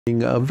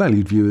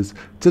Valued viewers,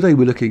 today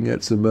we're looking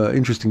at some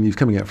interesting news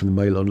coming out from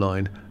the Mail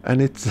Online,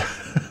 and it's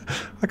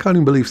I can't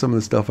even believe some of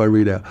the stuff I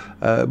read out,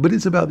 but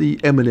it's about the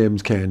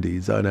M&Ms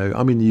candies. I know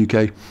I'm in the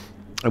UK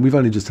and we've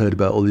only just heard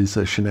about all these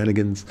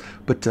shenanigans,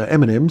 but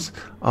M&Ms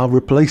are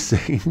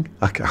replacing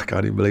I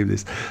can't even believe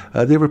this,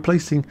 they're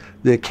replacing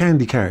their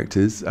candy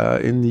characters.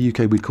 In the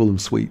UK we'd call them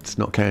sweets,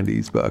 not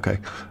candies, but okay,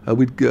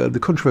 with the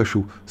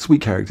controversial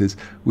sweet characters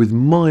with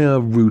Maya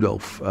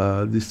Rudolph,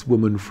 this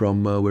woman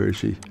from where is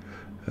she?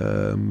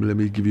 Let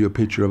me give you a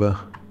picture of her,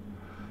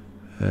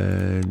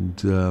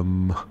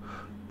 and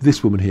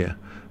this woman here.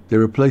 They're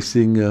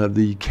replacing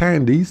the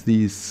candies,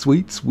 these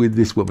sweets, with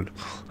this woman.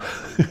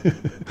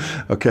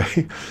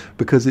 Okay,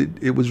 because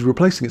it was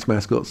replacing its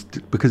mascots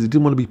because it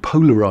didn't want to be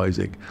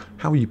polarizing.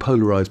 How you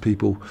polarize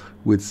people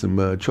with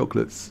some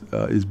chocolates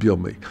is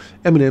beyond me.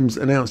 M&Ms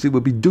announced it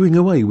would be doing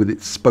away with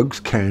its spokes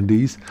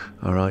candies.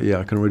 All right, yeah,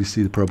 I can already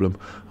see the problem.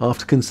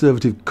 After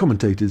conservative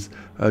commentators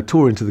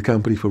tore into the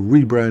company for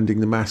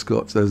rebranding the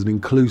mascots as an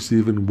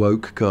inclusive and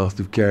woke cast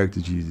of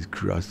characters. Jesus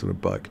Christ on a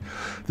bike.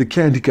 The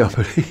candy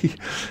company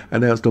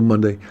announced on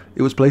Monday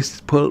it was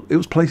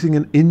placing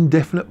an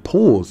indefinite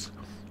pause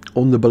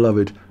on the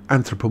beloved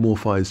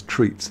anthropomorphized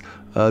treats.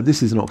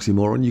 This is an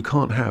oxymoron. You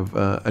can't have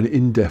an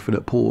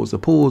indefinite pause. A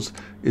pause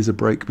is a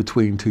break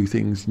between two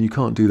things, and you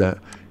can't do that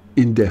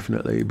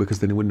indefinitely, because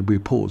then it wouldn't be a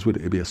pause, would it?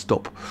 It'd be a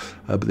stop.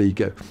 But there you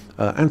go.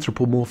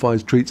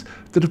 Anthropomorphized treats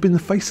that have been the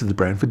face of the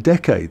brand for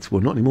decades.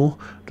 Well, not anymore.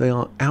 They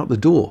are out the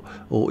door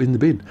or in the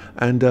bin,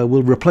 and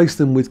we'll replace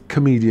them with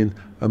comedian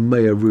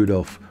Maya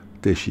Rudolph.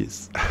 There she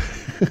is.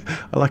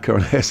 I like her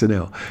on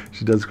SNL.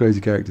 She does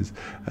crazy characters.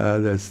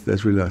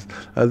 That's really nice.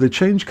 The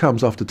change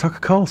comes after Tucker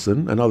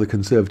Carlson and other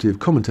conservative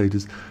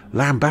commentators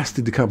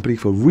lambasted the company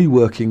for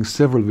reworking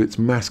several of its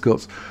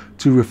mascots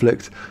to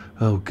reflect,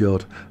 oh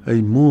God,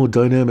 a more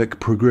dynamic,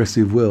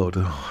 progressive world.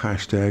 Oh,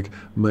 hashtag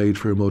made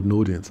for a modern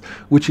audience,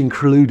 which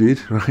included,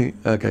 right,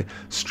 okay,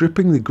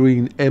 stripping the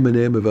green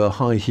M&M of her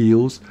high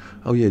heels.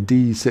 Oh yeah,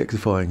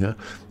 de-sexifying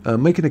her.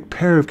 Making a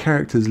pair of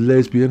characters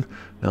lesbian.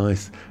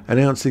 Nice.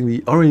 Announcing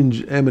the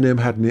orange M&M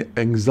had an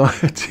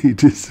anxiety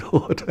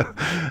disorder.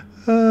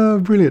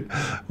 Brilliant.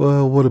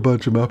 Well, what a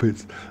bunch of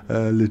muppets,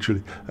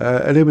 literally.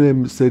 And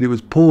M&M said it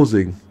was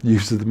pausing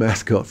use of the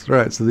mascots.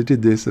 Right, so they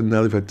did this and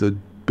now they've had to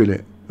bin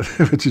it.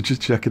 To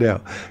just check it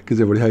out because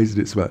everybody hated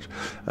it so much.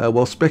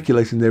 While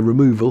speculating their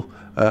removal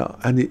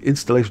and the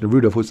installation of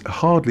Rudolph was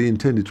hardly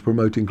intended to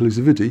promote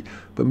inclusivity,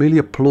 but merely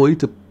a ploy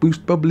to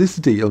boost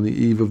publicity on the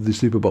eve of the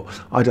Super Bowl.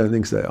 I don't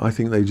think so. I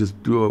think they just,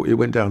 it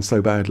went down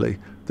so badly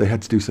they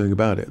had to do something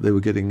about it. They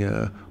were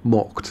getting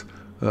mocked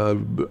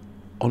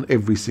on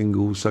every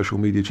single social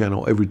media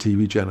channel, every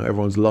TV channel.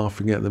 Everyone's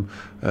laughing at them,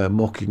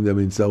 mocking them,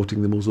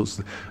 insulting them, all sorts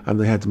of, and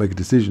they had to make a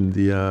decision.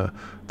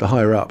 The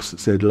higher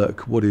ups said,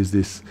 look, what is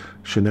this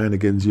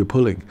shenanigans you're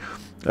pulling?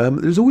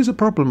 There's always a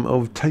problem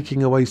of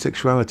taking away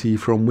sexuality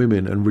from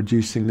women and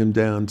reducing them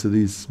down to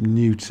these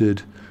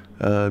neutered,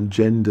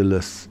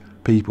 genderless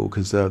people,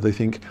 because they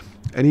think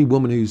any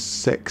woman who's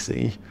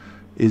sexy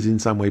is in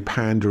some way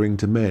pandering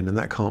to men, and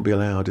that can't be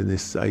allowed in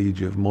this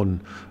age of modern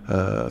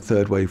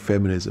third wave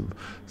feminism.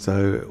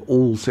 So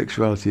all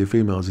sexuality of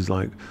females is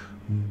like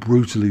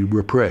brutally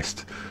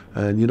repressed,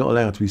 and you're not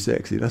allowed to be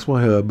sexy. That's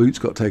why her boots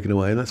got taken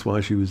away, and that's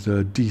why she was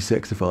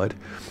de-sexified.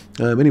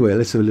 Anyway,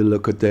 let's have a little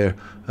look at their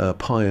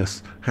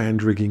pious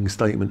hand-wringing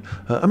statement.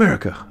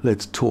 America,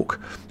 let's talk.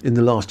 In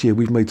the last year,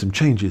 we've made some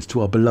changes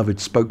to our beloved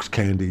spokes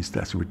candies.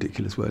 That's a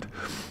ridiculous word.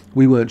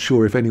 We weren't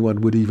sure if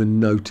anyone would even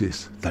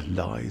notice. The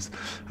lies.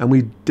 And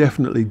we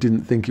definitely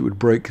didn't think it would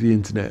break the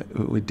internet.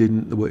 We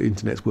didn't. The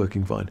internet's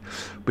working fine.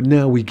 But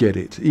now we get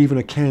it. Even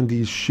a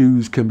candy's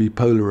shoes can be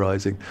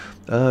polarizing.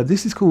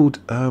 This is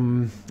called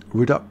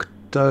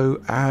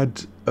reducto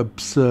ad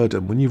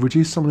absurdum. When you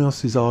reduce someone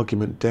else's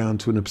argument down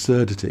to an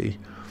absurdity,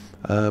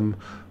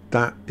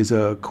 that is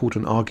called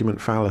an argument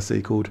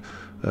fallacy, called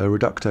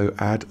reducto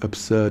ad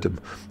absurdum.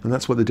 And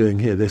that's what they're doing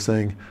here. They're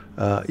saying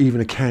even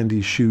a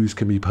candy's shoes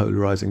can be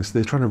polarizing. So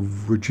they're trying to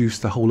reduce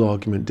the whole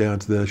argument down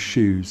to their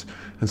shoes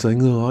and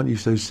saying, oh, aren't you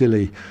so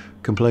silly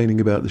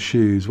complaining about the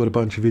shoes? What a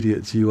bunch of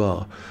idiots you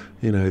are.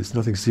 You know, it's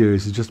nothing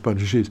serious, it's just a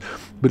bunch of shoes.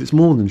 But it's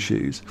more than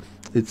shoes.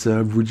 It's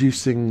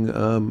reducing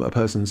a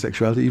person's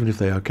sexuality, even if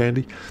they are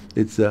candy.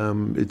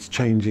 It's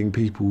changing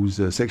people's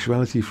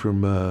sexuality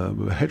from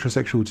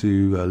heterosexual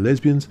to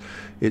lesbians.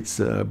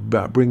 It's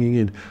about bringing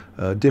in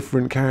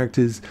different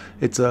characters.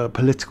 It's a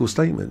political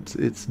statement.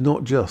 It's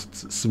not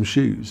just some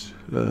shoes.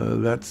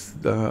 That's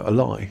a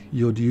lie.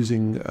 You're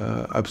using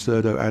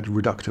absurdo ad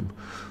reductum.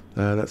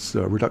 That's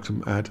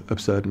reductum ad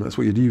absurdum. That's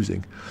what you're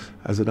using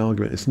as an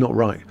argument. It's not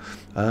right.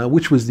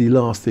 Which was the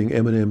last thing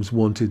M&Ms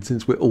wanted,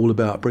 since we're all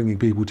about bringing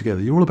people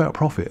together. You're all about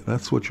profit.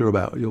 That's what you're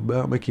about. You're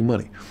about making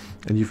money.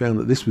 And you found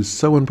that this was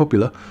so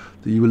unpopular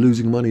that you were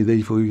losing money,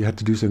 therefore you had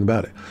to do something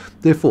about it.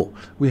 Therefore,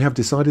 we have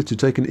decided to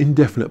take an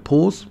indefinite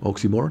pause,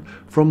 oxymoron,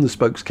 from the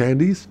spokes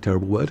candies,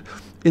 terrible word.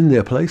 In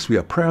their place, we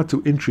are proud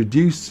to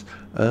introduce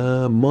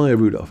Maya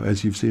Rudolph,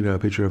 as you've seen a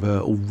picture of her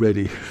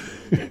already.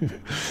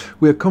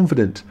 We are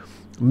confident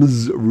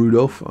Ms.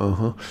 Rudolph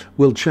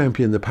will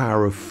champion the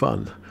power of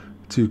fun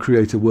to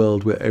create a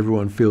world where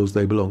everyone feels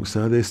they belong.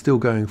 So they're still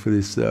going for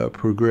this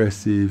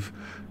progressive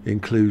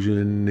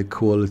inclusion,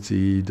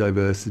 equality,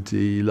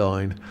 diversity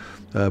line,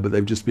 but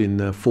they've just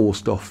been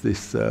forced off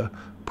this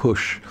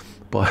push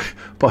by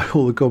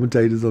all the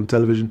commentators on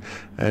television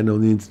and on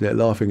the internet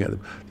laughing at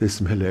them. There's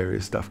some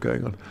hilarious stuff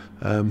going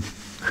on.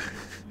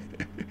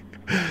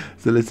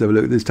 So let's have a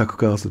look at this. Tucker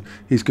Carlson.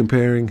 He's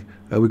comparing,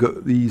 we've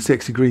got the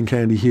sexy green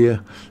candy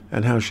here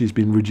and how she's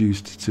been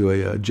reduced to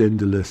a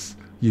genderless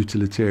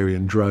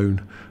utilitarian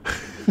drone.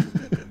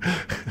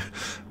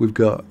 We've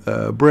got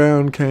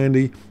brown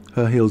candy.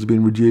 Her heels have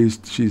been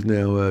reduced. She's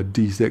now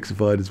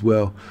de-sexified as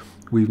well.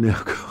 We've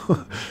now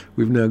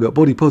got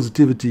body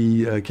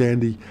positivity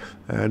candy,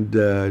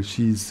 and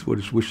she's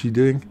what's she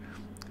doing?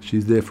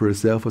 She's there for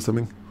herself or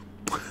something,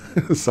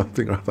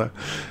 something like that.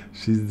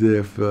 She's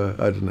there for,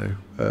 I don't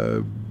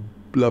know,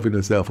 loving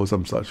herself or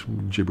some such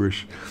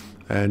gibberish.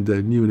 And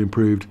new and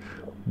improved,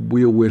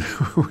 we all win.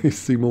 We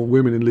see more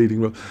women in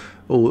leading roles,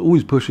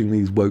 always pushing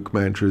these woke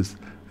mantras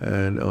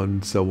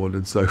and so on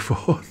and so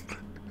forth.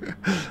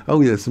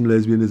 Oh yeah, some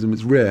lesbianism.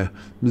 It's rare.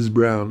 Ms.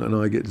 Brown and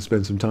I get to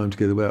spend some time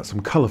together without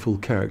some colourful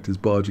characters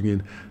barging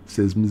in,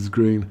 says Ms.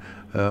 Green,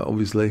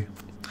 obviously.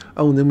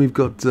 Oh, and then we've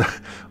got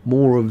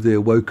more of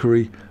their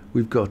wokery.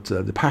 We've got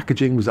the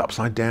packaging was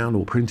upside down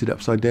or printed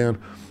upside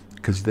down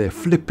because they're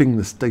flipping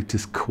the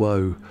status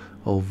quo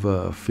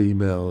of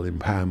female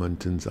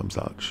empowerment and some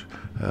such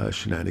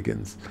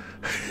shenanigans.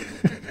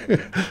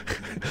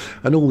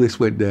 And all this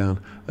went down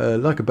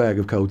like a bag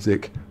of cold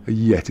sick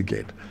yet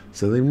again.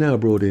 So they've now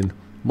brought in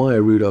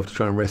Maya Rudolph to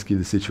try and rescue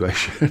the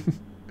situation.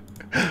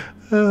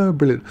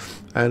 Brilliant.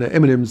 And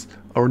M&Ms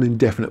are on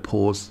indefinite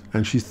pause,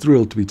 and she's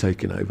thrilled to be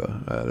taken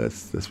over.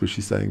 That's what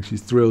she's saying.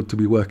 She's thrilled to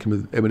be working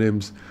with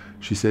M&Ms.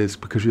 She says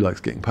because she likes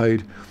getting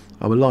paid.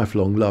 I'm a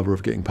lifelong lover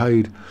of getting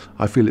paid.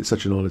 I feel it's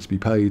such an honour to be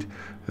paid,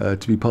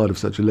 to be part of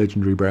such a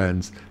legendary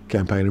brand's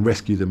campaign and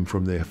rescue them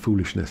from their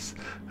foolishness.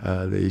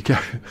 There you go.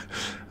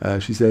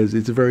 She says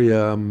it's a very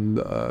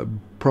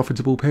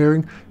profitable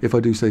pairing, if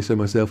I do say so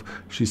myself.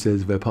 She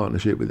says of her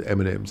partnership with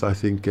M&Ms. I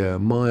think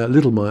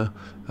little Maya,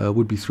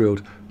 would be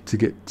thrilled to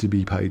get to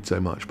be paid so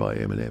much by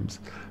M&Ms.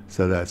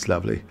 So that's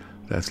lovely.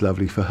 That's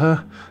lovely for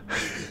her.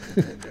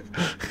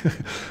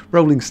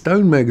 Rolling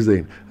Stone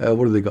magazine. What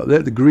have they got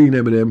there? The green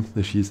M&M.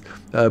 There she is.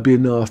 Be a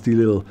nasty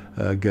little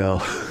girl.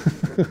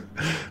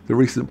 The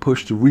recent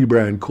push to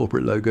rebrand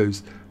corporate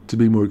logos to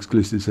be more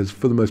exclusive has,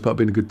 for the most part,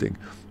 been a good thing.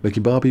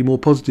 Making Barbie more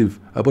positive,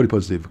 body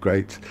positive,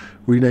 great.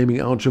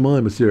 Renaming Aunt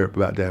Jemima syrup,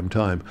 about damn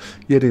time.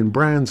 Yet in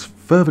brand's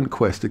fervent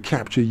quest to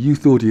capture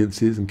youth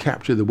audiences and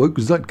capture the woke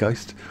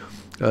zeitgeist,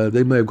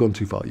 they may have gone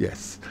too far,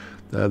 yes.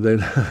 Then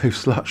they've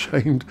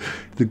slut-shamed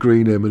the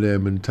green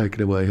M&M and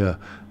taken away her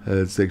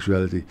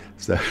sexuality.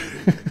 So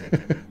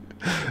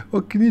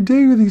what can you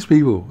do with these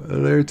people?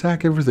 They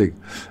attack everything,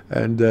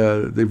 and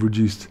they've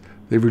reduced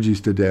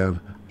her down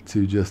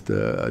to just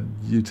a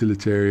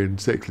utilitarian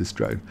sexless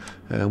drone.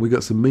 And we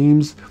got some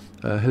memes,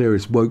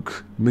 hilarious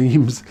woke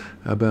memes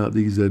about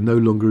these no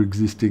longer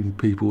existing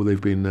people.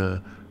 They've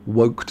been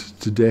woked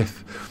to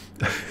death.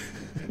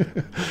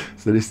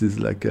 So this is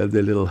like their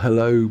little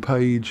hello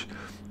page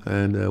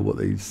and what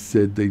they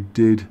said they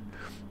did.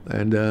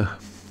 And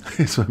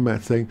it's my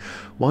Matt saying,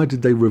 why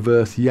did they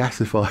reverse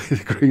yassify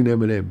the green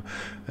M&M?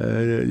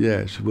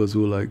 Yeah, she was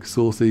all like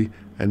saucy,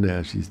 and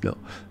now she's not.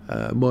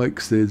 Mike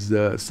says,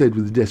 said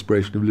with the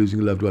desperation of losing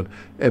a loved one,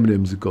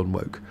 M&Ms have gone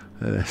woke.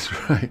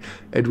 That's right.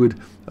 Edward,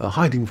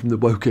 hiding from the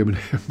woke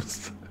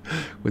M&Ms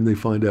when they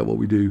find out what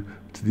we do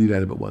to the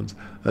inanimate ones.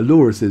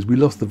 Laura says, we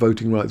lost the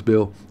voting rights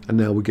bill and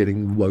now we're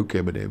getting woke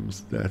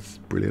M&Ms. That's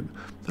brilliant.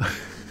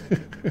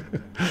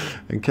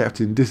 And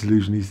Captain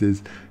Disillusion, he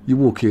says, you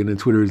walk in and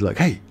Twitter is like,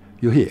 hey,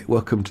 you're here,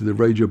 welcome to the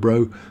Rager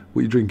Bro. What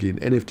are you drinking?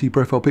 NFT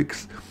profile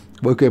pics,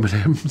 woke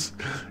M&Ms,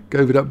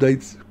 COVID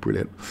updates,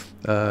 brilliant.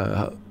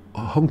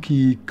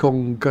 Honky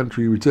Kong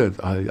Country returns.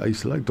 I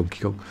used to like Donkey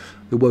Kong.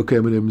 The woke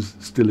M&Ms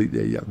still eat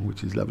their young,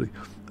 which is lovely.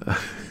 I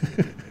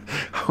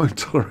won't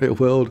tolerate a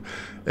world.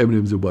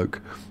 M&Ms are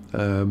woke.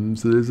 So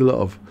there's a lot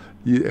of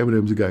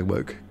M&Ms are going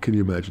woke. Can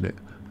you imagine it?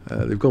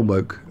 They've gone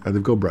woke and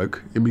they've gone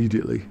broke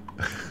immediately.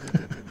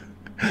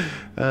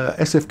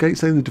 SF Gate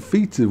saying the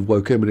defeat of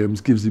woke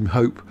M&Ms gives him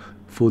hope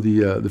for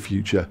the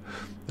future.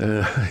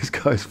 This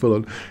guy's full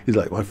on. He's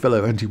like, my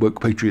fellow anti-woke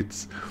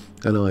patriots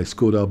and I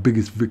scored our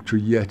biggest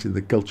victory yet in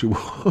the culture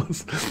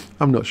wars.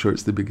 I'm not sure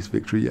it's the biggest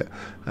victory yet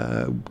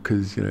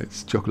because, you know,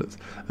 it's chocolates.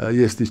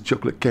 Yes, this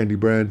chocolate candy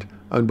brand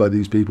owned by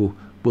these people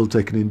will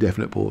take an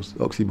indefinite pause,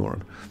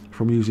 oxymoron,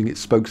 from using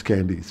its spokes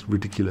candies,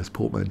 ridiculous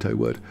portmanteau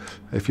word.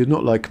 If you're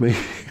not like me,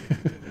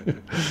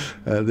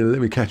 then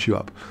let me catch you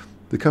up.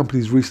 The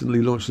company's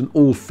recently launched an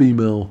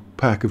all-female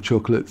pack of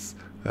chocolates,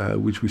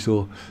 which we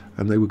saw,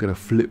 and they were going to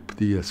flip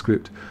the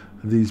script.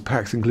 These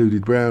packs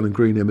included brown and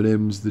green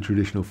M&Ms, the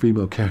traditional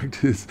female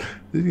characters.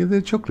 They're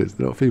chocolates,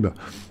 they're not female.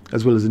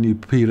 As well as a new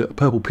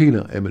purple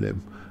peanut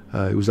M&M.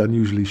 It was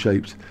unusually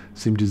shaped,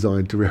 seemed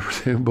designed to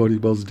represent body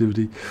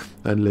positivity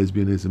and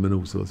lesbianism and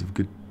all sorts of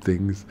good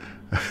things.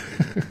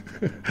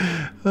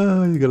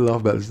 Oh, you're gonna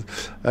laugh about this.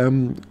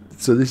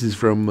 So this is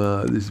from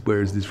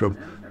where is this from?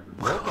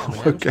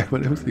 Okay,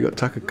 M&Ms. You got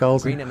Tucker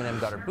Carlson. Green M&M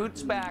got her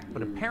boots back,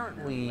 but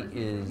apparently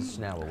is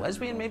now a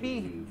lesbian,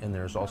 maybe. And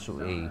there's also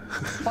a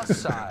plus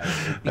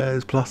size.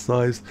 There's plus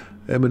size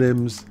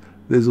M&Ms.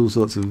 There's all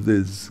sorts of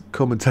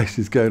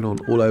commentations going on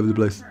all over the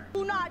place.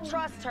 Do not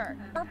trust her.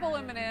 Purple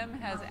M&M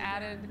was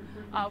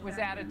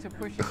added to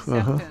push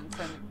acceptance.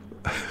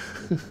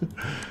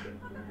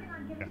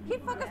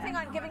 Keep focusing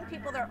on giving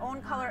people their own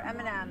color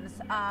M&Ms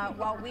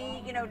while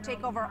we,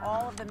 take over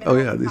all of the. Oh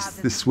yeah,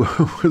 this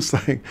was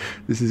saying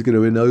this is going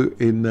to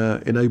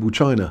enable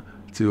China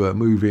to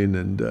move in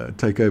and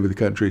take over the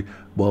country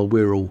while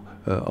we're all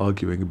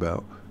arguing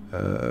about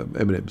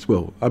M&Ms.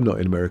 Well, I'm not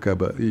in America,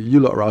 but you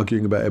lot are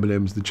arguing about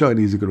M&Ms. The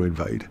Chinese are going to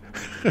invade.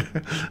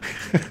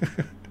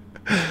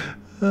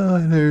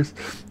 There's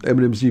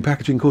M&M's new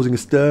packaging causing a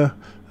stir.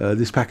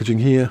 This packaging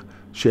here,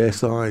 share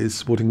size,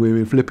 supporting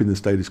women, flipping the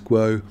status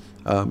quo.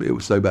 It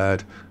was so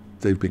bad,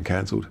 they've been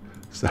cancelled.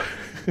 So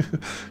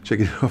check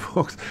it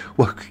out,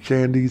 woke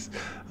candies.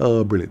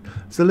 Oh, brilliant.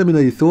 So let me know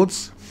your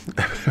thoughts.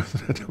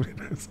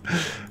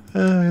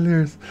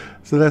 Hilarious.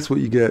 So that's what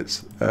you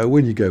get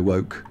when you go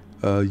woke.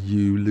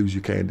 You lose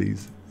your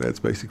candies. That's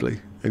basically,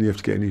 and you have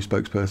to get a new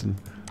spokesperson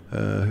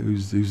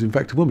who's in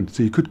fact a woman.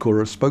 So you could call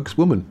her a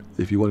spokeswoman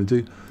if you wanted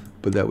to,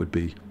 but that would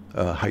be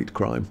a hate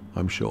crime,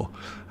 I'm sure.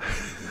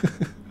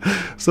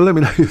 So let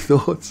me know your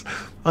thoughts.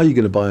 Are you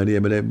going to buy any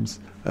M&Ms?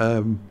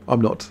 I'm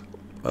not.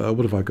 What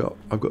have I got?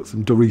 I've got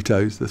some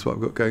Doritos. That's what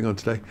I've got going on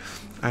today.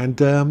 And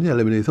yeah,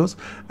 let me know your thoughts.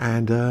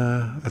 And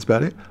that's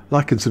about it.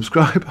 Like and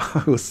subscribe.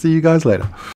 I will see you guys later.